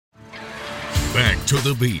Back to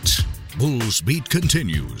the beat. Bulls Beat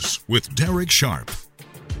continues with Derek Sharp.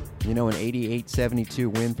 You know, an 88-72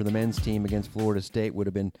 win for the men's team against Florida State would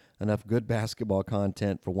have been enough good basketball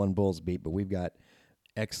content for one Bulls Beat, but we've got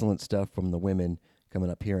excellent stuff from the women coming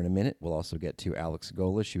up here in a minute. We'll also get to Alex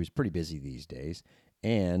Gola. She was pretty busy these days,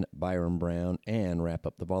 and Byron Brown, and wrap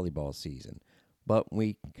up the volleyball season. But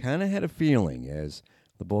we kind of had a feeling as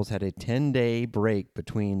the Bulls had a 10-day break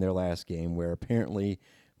between their last game where apparently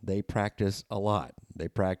they practice a lot. They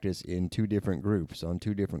practice in two different groups on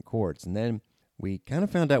two different courts. And then we kind of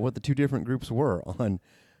found out what the two different groups were on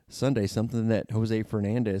Sunday, something that Jose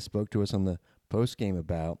Fernandez spoke to us on the postgame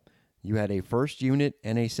about. You had a first unit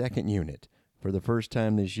and a second unit for the first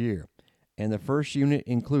time this year. And the first unit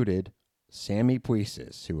included Sammie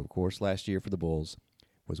Puisis, who, of course, last year for the Bulls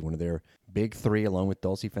was one of their big three, along with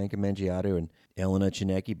Dulcie Fanka-Mengiadu and Elena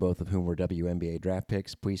Chinecki, both of whom were WNBA draft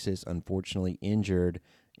picks. Puisis, unfortunately, injured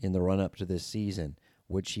in the run-up to this season.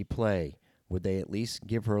 Would she play? Would they at least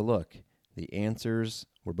give her a look? The answers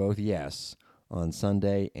were both yes on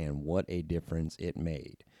Sunday, and what a difference it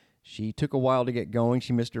made. She took a while to get going.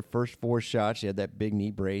 She missed her first four shots. She had that big knee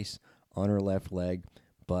brace on her left leg,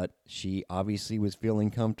 but she obviously was feeling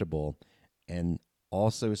comfortable. And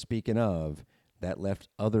also, speaking of, that left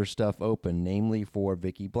other stuff open, namely for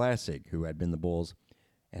Vicky Blasigh, who had been the Bulls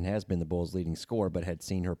and has been the Bulls' leading scorer, but had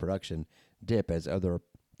seen her production dip as other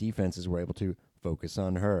defenses were able to focus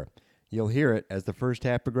on her. You'll hear it as the first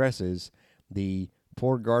half progresses. The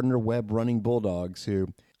poor Gardner-Webb running Bulldogs, who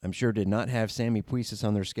I'm sure did not have Sammie Puisis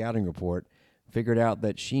on their scouting report, figured out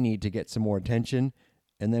that she needed to get some more attention,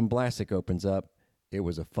 and then Blasigh opens up. It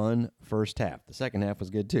was a fun first half. The second half was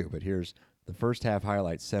good too, but here's the first half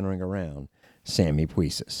highlights centering around Sammie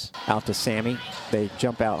Puisis. Out to Sammie. They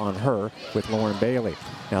jump out on her with Lauren Bailey.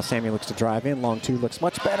 Now Sammie looks to drive in. Long two looks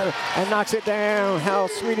much better and knocks it down. How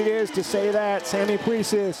sweet it is to say that. Sammie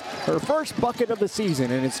Puisis, her first bucket of the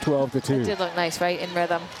season, and it's 12-2. It did look nice, right? In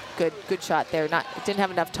rhythm. Good shot there. Didn't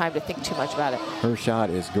have enough time to think too much about it. Her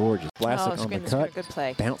shot is gorgeous. Blasigh on the cut. Good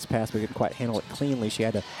play. Bounce pass, but didn't quite handle it cleanly. She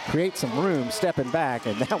had to create some room stepping back,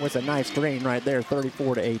 and that was a nice drain right there,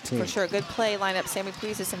 34-18. For sure. Good play. Line up Sammie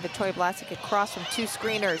Puisis and Victoria Blasigh across from two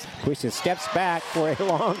screeners. Puisis steps back for a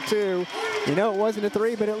long two. You know, it wasn't a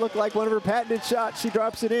three, but it looked like one of her patented shots. She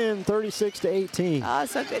drops it in, 36-18. Oh,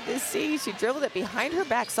 so good to see. She dribbled it behind her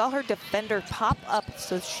back, saw her defender pop up,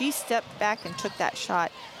 so she stepped back and took that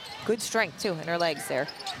shot. Good strength, too, in her legs there.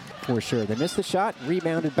 For sure. They missed the shot,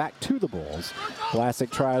 rebounded back to the Bulls.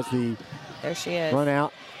 Blasigh tries the there she is. Run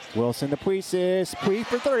out. Wilson to Puisis. Pui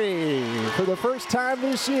for three for the first time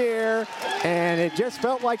this year. And it just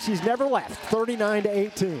felt like she's never left.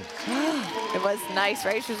 39-18. It was nice,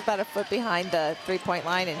 right? She was about a foot behind the three-point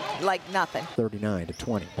line and like nothing.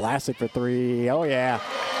 39-20. Blasigh for three. Oh, yeah.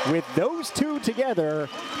 With those two together,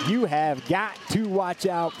 you have got to watch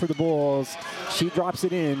out for the Bulls. She drops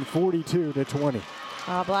it in 42-20.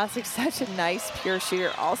 Blasigh's such a nice, pure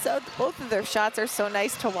shooter. Also, both of their shots are so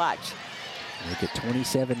nice to watch. Make it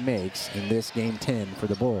 27 makes in this game 10 for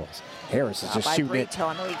the Bulls. Harris is just shooting it.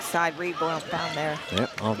 On the weak side, Reed down there.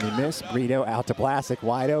 Yep, on the miss. Brito out to Blasigh,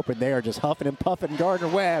 wide open. They are just huffing and puffing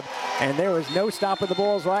Gardner-Webb, and there is no stopping the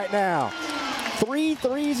Bulls right now. 3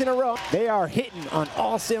 threes in a row. They are hitting on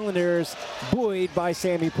all cylinders, buoyed by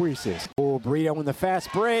Sammie Puisis. Oh, Brito in the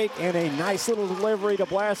fast break, and a nice little delivery to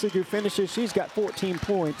Blasigh, who finishes. She's got 14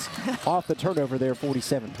 points off the turnover there,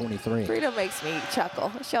 47-23. Brito makes me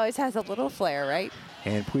chuckle. She always has a little flair, right?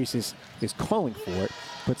 And Puisis is calling for it,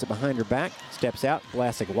 puts it behind her back, steps out,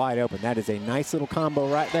 Blasigh wide open. That is a nice little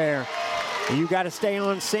combo right there. You got to stay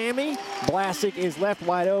on Sammie. Blasigh is left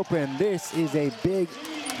wide open. This is a big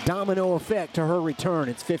domino effect to her return.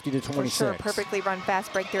 It's 50-26. For sure, perfectly run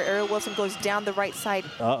fast break there. Ariel Wilson goes down the right side.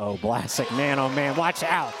 Uh-oh, Blasigh, man, oh man, watch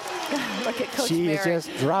out. Look at Coach She Merritt. is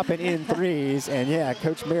just dropping in threes, and yeah,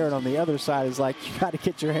 Coach Merritt on the other side is like, you got to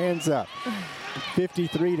get your hands up.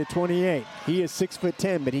 53-28. He is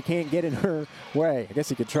 6'10", but he can't get in her way. I guess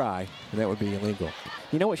he could try, and that would be illegal.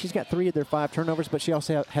 You know what? She's got 3 of their 5 turnovers, but she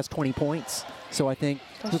also has 20 points. So I think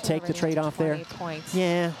you'll take the trade off there. Points.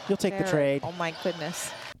 Yeah, you'll take the trade. Oh my goodness.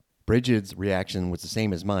 Bridget's reaction was the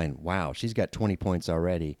same as mine. Wow, she's got 20 points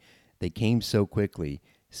already. They came so quickly.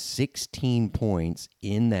 16 points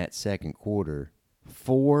in that second quarter.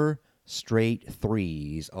 4 straight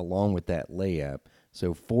threes along with that layup.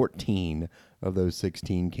 So 14 of those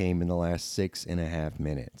 16 came in the last 6.5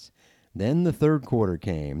 minutes. Then the third quarter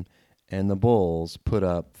came, and the Bulls put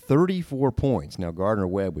up 34 points. Now,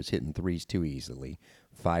 Gardner-Webb was hitting threes too easily,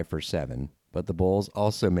 5 for 7. But the Bulls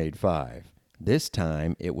also made 5. This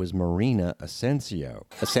time, it was Marina Asensio.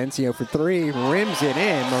 Asensio for three, rims it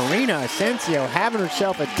in. Marina Asensio having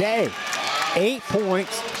herself a day. 8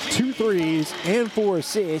 points, 2 threes, and 4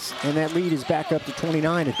 assists, and that lead is back up to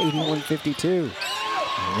 29 at 81-52.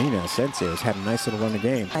 Marina Asensio has had a nice little run of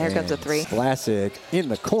game. Here comes a three. Blasigh in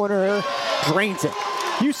the corner, drains it.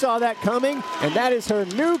 You saw that coming, and that is her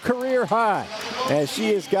new career high, as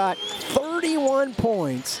she has got 31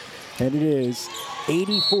 points, and it is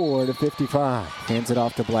 84-55. Hands it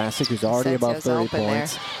off to Blasigh, who's already above 30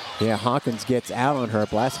 points. Yeah, Hawkins gets out on her.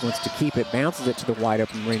 Blasigh wants to keep it, bounces it to the wide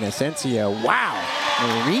open Marina Asensio. Wow!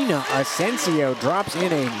 Marina Asensio drops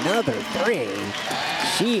in another three.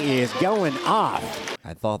 She is going off.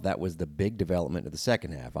 I thought that was the big development of the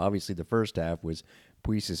second half. Obviously, the first half was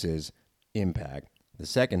Puisis' impact. The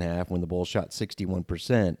second half, when the Bulls shot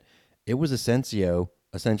 61%, it was Asensio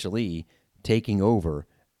essentially taking over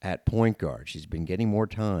at point guard. She's been getting more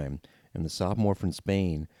time, and the sophomore from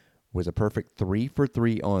Spain was a perfect 3 for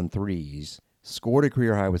 3 on threes, scored a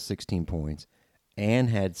career high with 16 points, and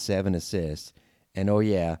had 7 assists. And oh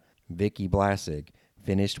yeah, Vicky Blasigh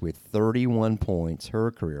finished with 31 points, her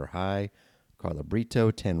career high. Carla Brito,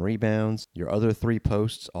 10 rebounds. Your other 3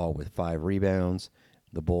 posts, all with 5 rebounds.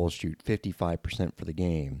 The Bulls shoot 55% for the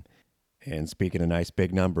game. And speaking of nice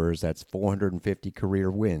big numbers, that's 450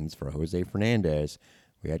 career wins for Jose Fernandez.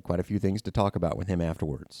 We had quite a few things to talk about with him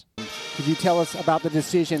afterwards. Could you tell us about the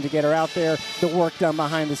decision to get her out there, the work done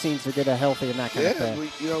behind the scenes to get her healthy and that kind of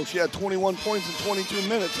thing? She had 21 points in 22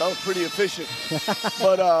 minutes. That was pretty efficient.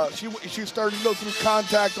 But she started to go through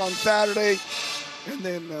contact on Saturday, and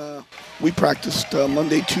then we practiced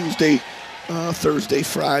Monday, Tuesday, Thursday,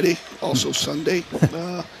 Friday, also Sunday,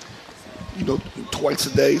 twice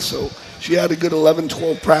a day. So she had a good 11,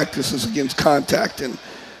 12 practices against contact. And,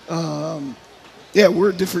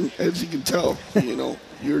 we're different, as you can tell.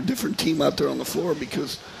 You're a different team out there on the floor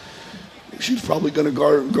because she's probably going to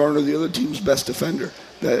garner the other team's best defender.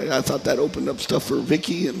 I thought that opened up stuff for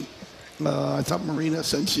Vicky, and I thought Marina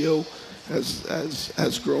Asensio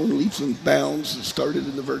has grown leaps and bounds and started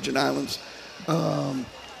in the Virgin Islands.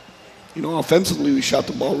 Offensively, we shot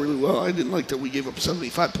the ball really well. I didn't like that we gave up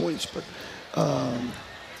 75 points, but,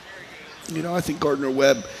 I think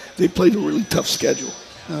Gardner-Webb, they played a really tough schedule.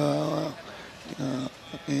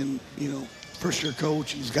 First-year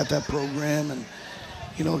coach, he's got that program, and,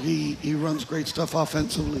 he runs great stuff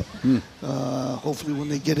offensively. Hopefully when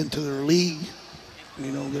they get into their league,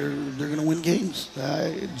 they're going to win games.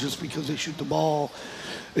 Just because they shoot the ball,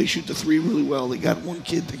 they shoot the three really well. They got one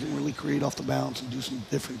kid that can really create off the bounce and do some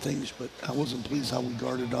different things, but I wasn't pleased how we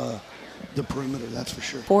guarded the perimeter, that's for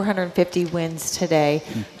sure. 450 wins today.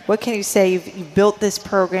 What can you say? You've built this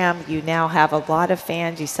program. You now have a lot of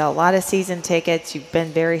fans. You sell a lot of season tickets. You've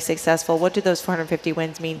been very successful. What do those 450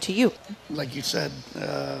 wins mean to you? Like you said,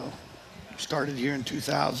 started here in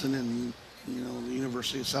 2000, and the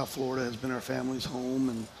University of South Florida has been our family's home,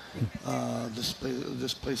 and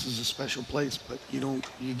this place is a special place. But you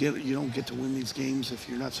don't get to win these games if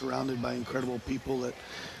you're not surrounded by incredible people that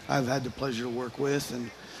I've had the pleasure to work with,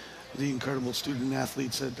 and the incredible student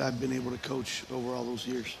athletes that I've been able to coach over all those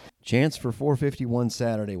years. Chance for 451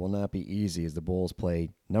 Saturday will not be easy as the Bulls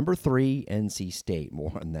play number 3 NC State.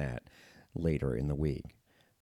 More on that later in the week.